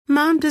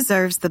Mom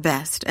deserves the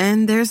best,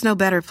 and there's no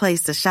better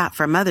place to shop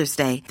for Mother's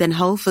Day than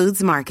Whole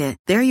Foods Market.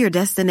 They're your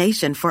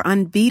destination for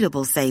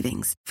unbeatable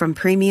savings, from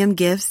premium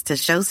gifts to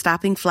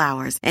show-stopping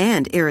flowers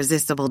and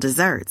irresistible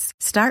desserts.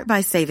 Start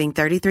by saving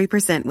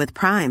 33% with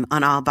Prime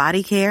on all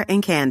body care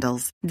and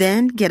candles.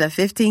 Then get a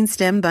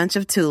 15-stem bunch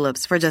of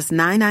tulips for just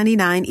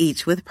 $9.99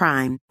 each with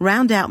Prime.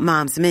 Round out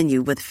Mom's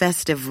menu with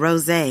festive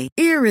rosé,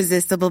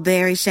 irresistible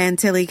berry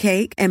chantilly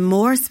cake, and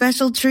more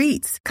special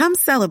treats. Come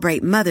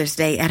celebrate Mother's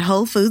Day at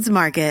Whole Foods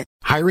Market.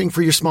 Hiring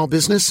for your small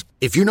business?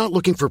 If you're not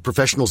looking for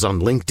professionals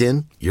on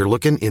LinkedIn, you're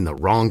looking in the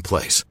wrong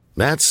place.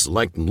 That's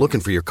like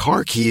looking for your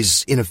car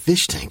keys in a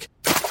fish tank.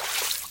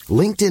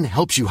 LinkedIn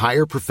helps you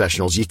hire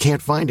professionals you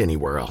can't find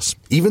anywhere else,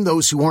 even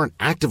those who aren't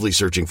actively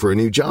searching for a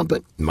new job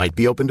but might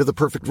be open to the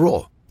perfect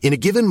role. In a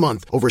given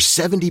month, over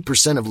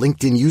 70% of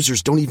LinkedIn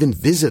users don't even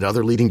visit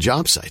other leading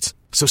job sites.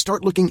 So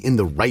start looking in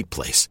the right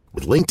place.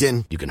 With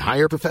LinkedIn, you can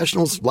hire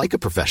professionals like a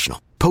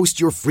professional. Post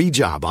your free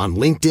job on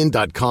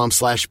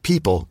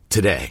linkedin.com/people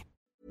today.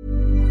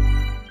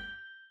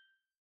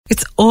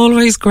 It's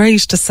always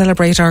great to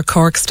celebrate our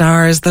Cork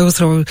stars, those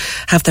who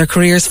have their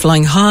careers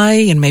flying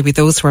high, and maybe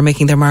those who are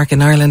making their mark in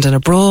Ireland and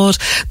abroad,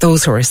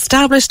 those who are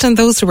established and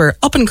those who are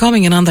up and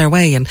coming and on their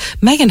way. And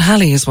Megan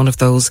Haly is one of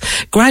those,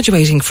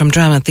 graduating from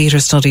Drama and Theatre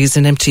Studies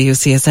in MTU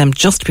CSM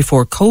just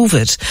before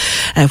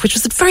COVID, which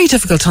was a very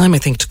difficult time, I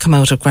think, to come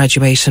out of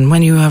graduation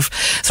when you have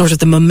sort of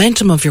the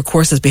momentum of your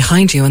courses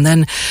behind you and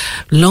then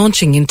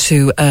launching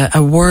into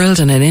a world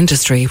and an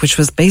industry which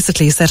was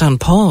basically set on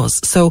pause.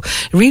 So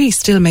it really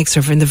still makes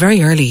her, in the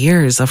very early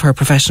years of her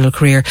professional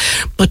career.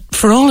 But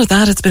for all of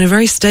that, it's been a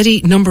very steady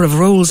number of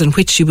roles in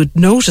which you would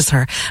notice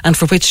her and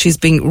for which she's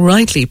being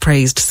rightly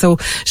praised. So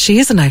she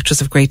is an actress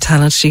of great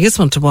talent. She is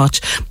one to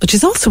watch, but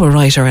she's also a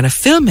writer and a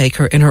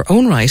filmmaker in her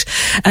own right.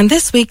 And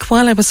this week,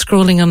 while I was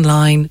scrolling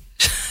online,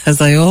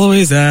 as I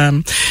always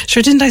am,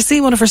 sure didn't I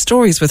see one of her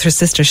stories with her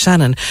sister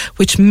Shannon,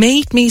 which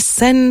made me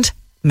send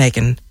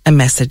Megan a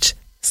message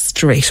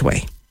straight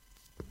away.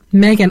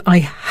 Megan, I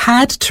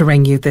had to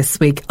ring you this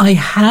week. I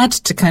had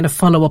to kind of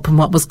follow up on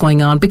what was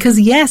going on because,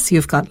 yes,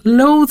 you've got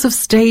loads of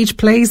stage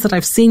plays that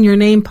I've seen your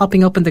name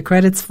popping up in the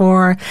credits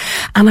for.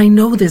 And I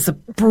know there's a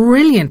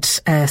brilliant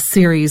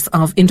series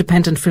of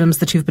independent films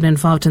that you've been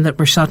involved in that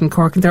were shot in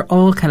Cork, and they're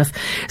all kind of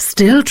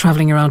still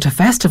travelling around to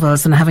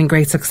festivals and having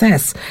great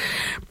success.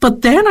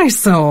 But then I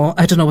saw,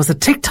 I don't know, was it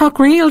TikTok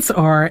Reels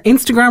or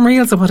Instagram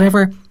Reels or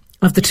whatever,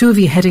 of the two of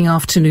you heading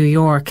off to New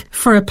York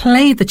for a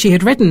play that you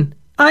had written.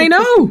 I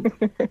know.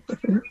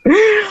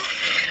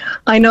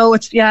 I know.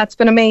 It's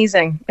been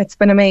amazing. It's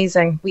been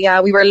amazing. We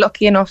were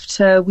lucky enough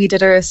we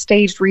did a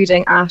staged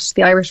reading at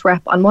the Irish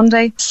Rep on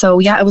Monday. So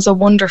yeah, it was a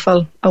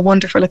wonderful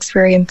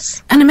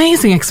experience. An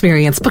amazing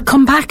experience. But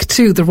come back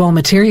to the raw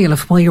material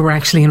of why you were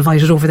actually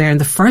invited over there in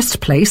the first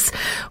place.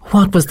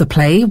 What was the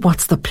play?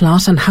 What's the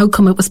plot? And how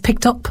come it was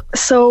picked up?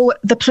 So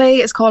the play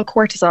is called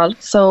Cortisol.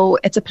 So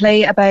it's a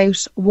play about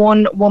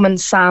one woman,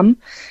 Sam.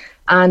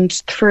 And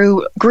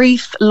through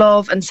grief,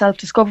 love and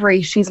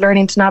self-discovery, she's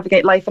learning to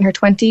navigate life in her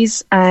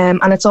 20s. And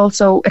it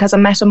has a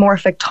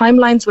metamorphic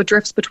timeline, so it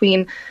drifts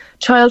between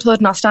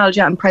childhood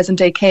nostalgia and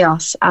present-day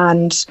chaos.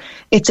 And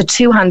it's a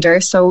two-hander,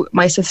 so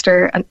my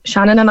sister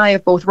Shannon and I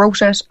have both wrote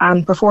it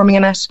and performing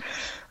in it.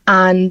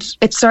 And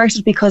it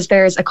started because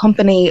there's a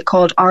company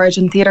called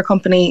Origin Theatre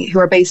Company who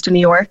are based in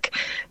New York,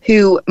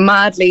 who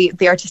madly,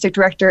 the artistic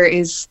director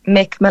is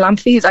Mick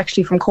Melamphy, who's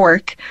actually from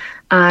Cork.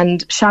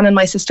 And Shannon,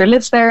 my sister,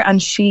 lives there,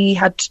 and she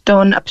had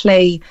done a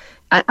play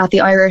at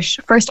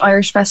the first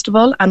Irish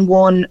Festival and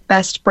won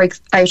Best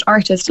Breakout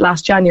Artist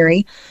last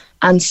January.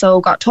 And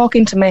so got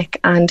talking to Mick,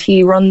 and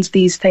he runs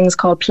these things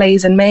called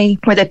Plays in May,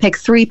 where they pick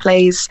 3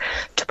 plays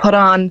to put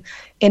on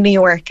in New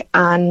York.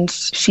 And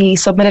she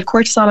submitted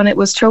Cortisol and it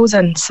was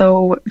chosen.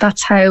 So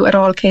that's how it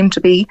all came to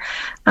be.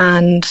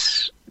 And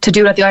to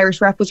do it at the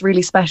Irish Rep was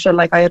really special.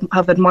 Like, I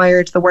have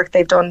admired the work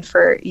they've done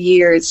for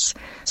years.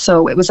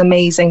 So it was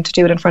amazing to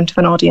do it in front of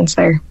an audience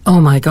there. Oh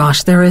my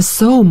gosh, there is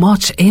so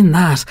much in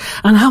that.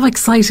 And how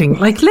exciting,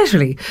 like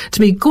literally, to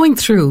be going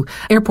through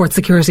airport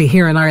security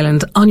here in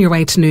Ireland on your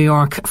way to New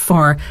York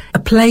for a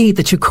play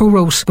that you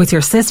co-wrote with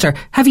your sister.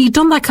 Have you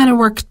done that kind of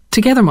work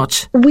together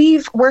much?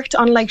 We've worked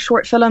on like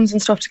short films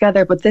and stuff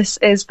together, but this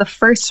is the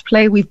first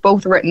play we've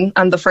both written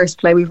and the first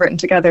play we've written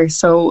together.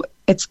 So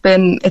it's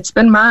been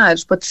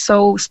mad, but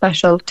so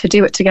special to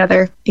do it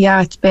together.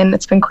 Yeah, it's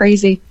been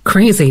crazy.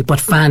 Crazy,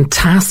 but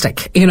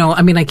fantastic. You know,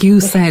 I mean, like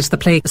you said, the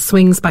play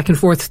swings back and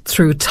forth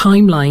through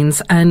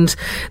timelines, and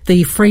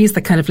the phrase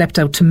that kind of leapt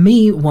out to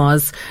me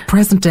was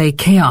present day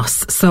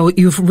chaos. So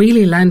you've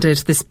really landed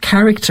this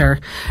character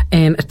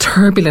in a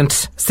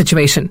turbulent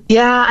situation.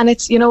 Yeah, and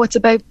it's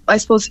about, I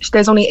suppose,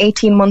 there's only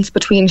 18 months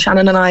between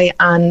Shannon and I,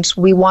 and it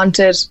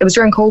was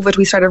during COVID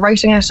we started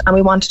writing it, and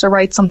we wanted to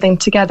write something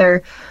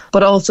together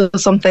but also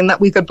something that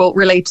we could both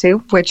relate to,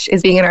 which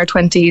is being in our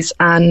 20s.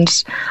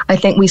 And I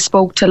think we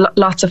spoke to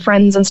lots of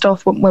friends and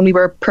stuff when we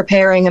were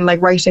preparing and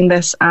like writing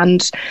this,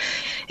 and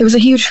it was a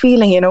huge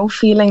feeling, you know,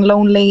 feeling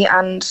lonely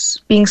and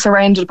being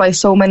surrounded by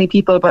so many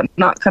people but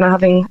not kind of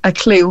having a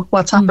clue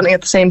what's happening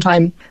at the same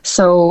time.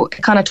 So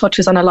it kind of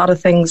touches on a lot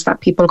of things that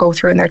people go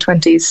through in their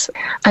 20s.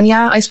 And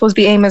yeah, I suppose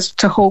the aim is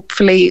to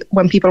hopefully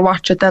when people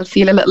watch it, they'll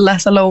feel a little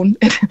less alone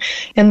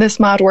in this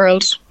mad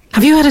world.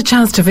 Have you had a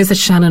chance to visit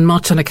Shannon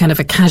much on a kind of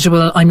a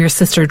casual, I'm your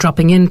sister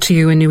dropping into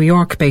you in New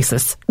York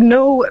basis?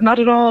 No, not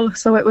at all.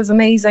 So it was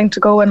amazing to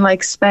go and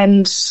like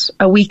spend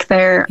a week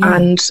there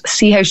and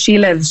see how she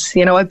lives.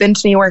 You know, I've been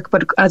to New York,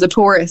 but as a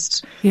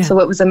tourist. Yeah. So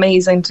it was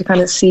amazing to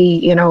kind of see,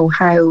 you know,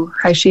 how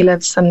she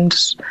lives and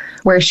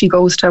where she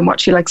goes to and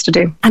what she likes to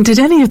do. And did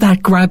any of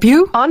that grab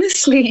you?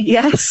 Honestly,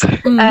 yes. Okay.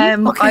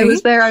 I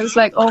was there. I was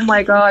like, oh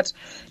my God.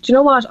 Do you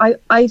know what?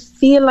 I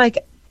feel like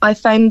I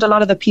found a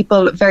lot of the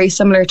people very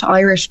similar to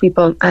Irish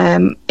people,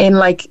 in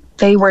like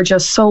they were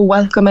just so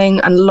welcoming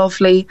and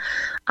lovely,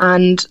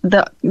 and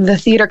the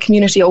theatre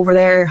community over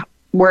there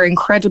were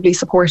incredibly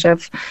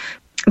supportive.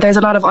 There's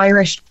a lot of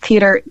Irish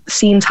theatre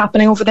scenes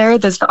happening over there.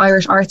 There's the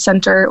Irish Arts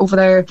Centre over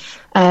there,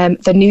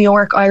 the New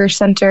York Irish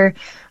Centre,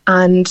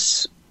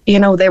 and you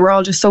know, they were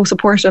all just so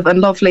supportive and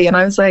lovely, and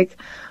I was like,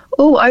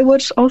 oh, I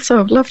would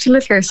also love to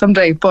live here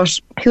someday, but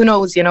who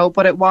knows, you know.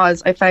 But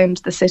I found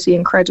the city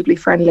incredibly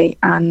friendly,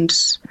 and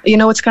you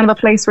know, it's kind of a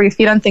place where you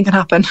feel anything can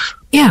happen.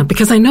 Yeah,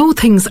 because I know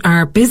things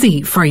are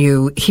busy for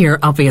you here,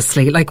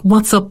 obviously. Like,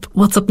 what's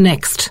up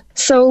next?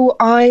 So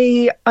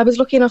I was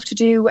lucky enough to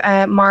do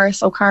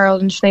Maurice O'Carroll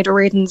and Sinead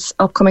O'Riordan's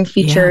upcoming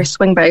feature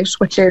Swingbout,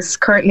 which is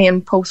currently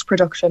in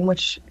post-production,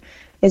 which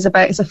is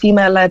it's a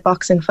female-led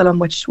boxing film,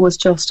 which was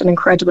just an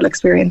incredible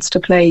experience to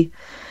play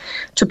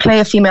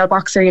a female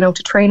boxer, you know,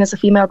 to train as a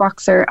female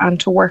boxer and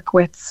to work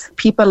with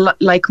people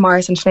like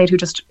Maurice and Sinead who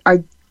just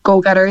are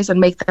go-getters and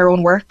make their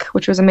own work,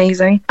 which was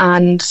amazing.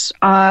 And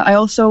I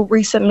also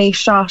recently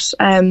shot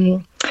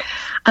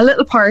a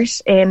little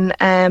part in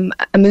a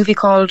movie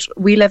called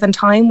We Live in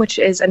Time, which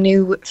is a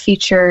new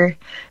feature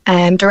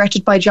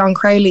directed by John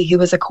Crowley, who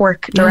was a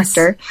Cork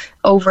director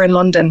over in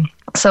London.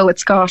 So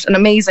it's got an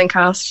amazing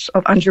cast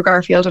of Andrew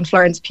Garfield and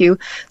Florence Pugh.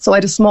 So I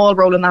had a small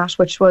role in that,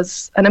 which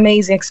was an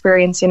amazing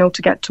experience, you know,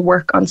 to get to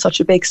work on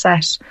such a big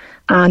set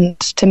and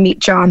to meet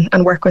John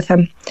and work with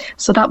him.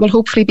 So that will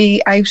hopefully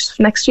be out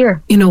next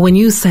year. You know, when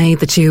you say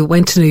that you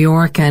went to New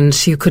York and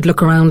you could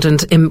look around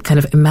and kind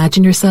of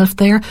imagine yourself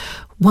there,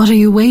 what are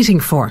you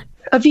waiting for?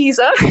 A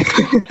visa.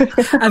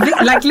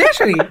 Like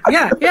literally,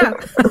 yeah.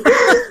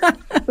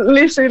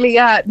 Literally,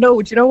 yeah.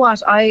 No, do you know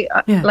what? I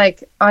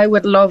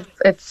would love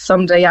if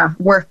someday,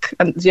 work,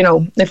 and you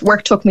know, if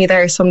work took me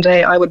there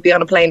someday, I would be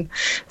on a plane.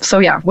 So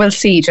yeah, we'll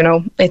see. You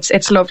know,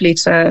 it's lovely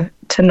to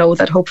know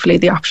that hopefully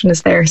the option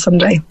is there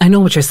someday. I know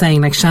what you're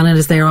saying. Like, Shannon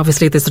is there.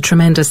 Obviously, there's a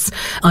tremendous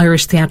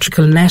Irish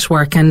theatrical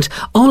network, and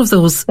all of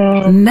those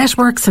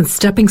networks and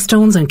stepping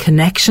stones and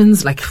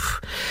connections. Like,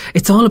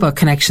 it's all about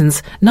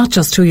connections, not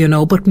just who you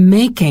know, but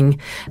making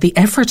the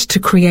effort to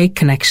create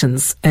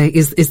connections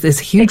is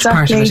a huge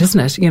part of it, isn't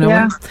it? You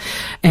know,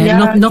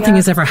 nothing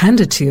is ever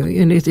handed to you.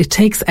 You know, it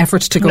takes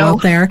effort to go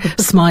out there,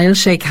 smile,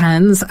 shake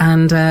hands,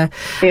 and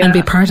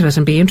be part of it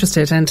and be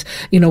interested. And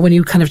you know, when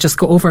you kind of just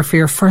go over for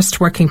your first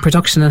working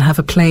production and have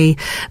a play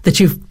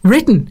that you've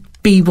written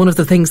be one of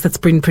the things that's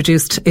been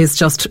produced is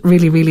just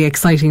really, really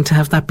exciting to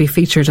have that be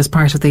featured as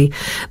part of the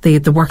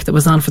work that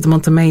was on for the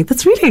month of May.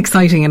 That's really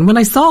exciting. And when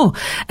I saw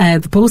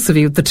the posts of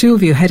you, the two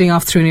of you heading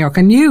off through New York,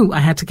 I knew I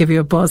had to give you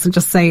a buzz and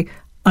just say,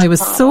 I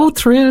was so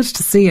thrilled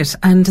to see it,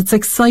 and it's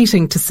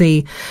exciting to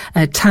see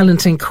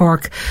talent in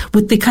Cork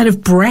with the kind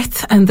of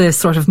breadth and the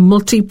sort of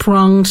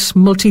multi-pronged,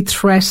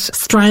 multi-threat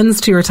strands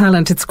to your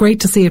talent. It's great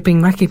to see it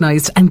being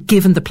recognised and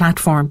given the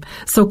platform.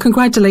 So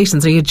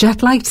congratulations. Are you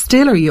jet-lagged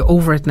still, or are you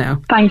over it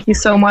now? Thank you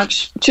so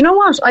much. Do you know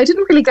what? I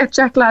didn't really get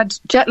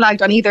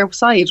jet-lagged on either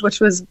side, which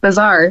was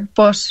bizarre,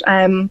 but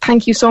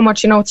thank you so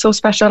much. You know, it's so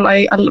special.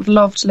 I've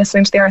loved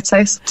listening to the Arts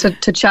House.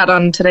 To chat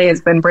on today has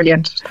been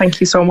brilliant.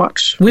 Thank you so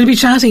much. We'll be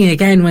chatting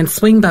again when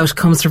Swingbout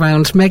comes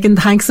around. Megan,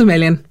 thanks a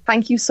million.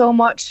 Thank you so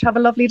much. Have a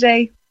lovely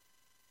day.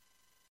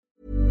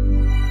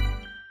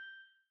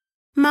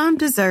 Mom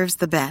deserves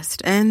the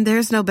best, and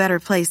there's no better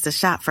place to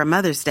shop for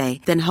Mother's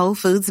Day than Whole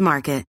Foods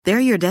Market. They're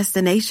your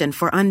destination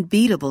for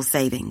unbeatable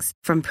savings,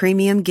 from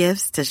premium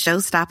gifts to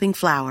show-stopping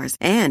flowers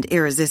and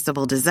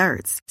irresistible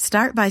desserts.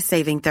 Start by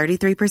saving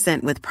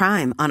 33% with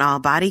Prime on all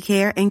body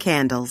care and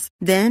candles.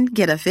 Then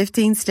get a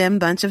 15-stem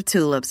bunch of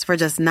tulips for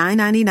just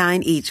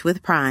 $9.99 each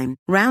with Prime.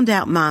 Round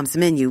out Mom's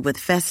menu with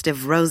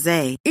festive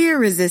rosé,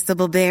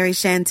 irresistible berry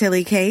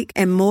chantilly cake,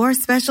 and more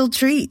special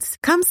treats.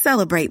 Come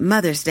celebrate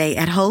Mother's Day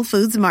at Whole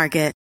Foods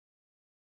Market.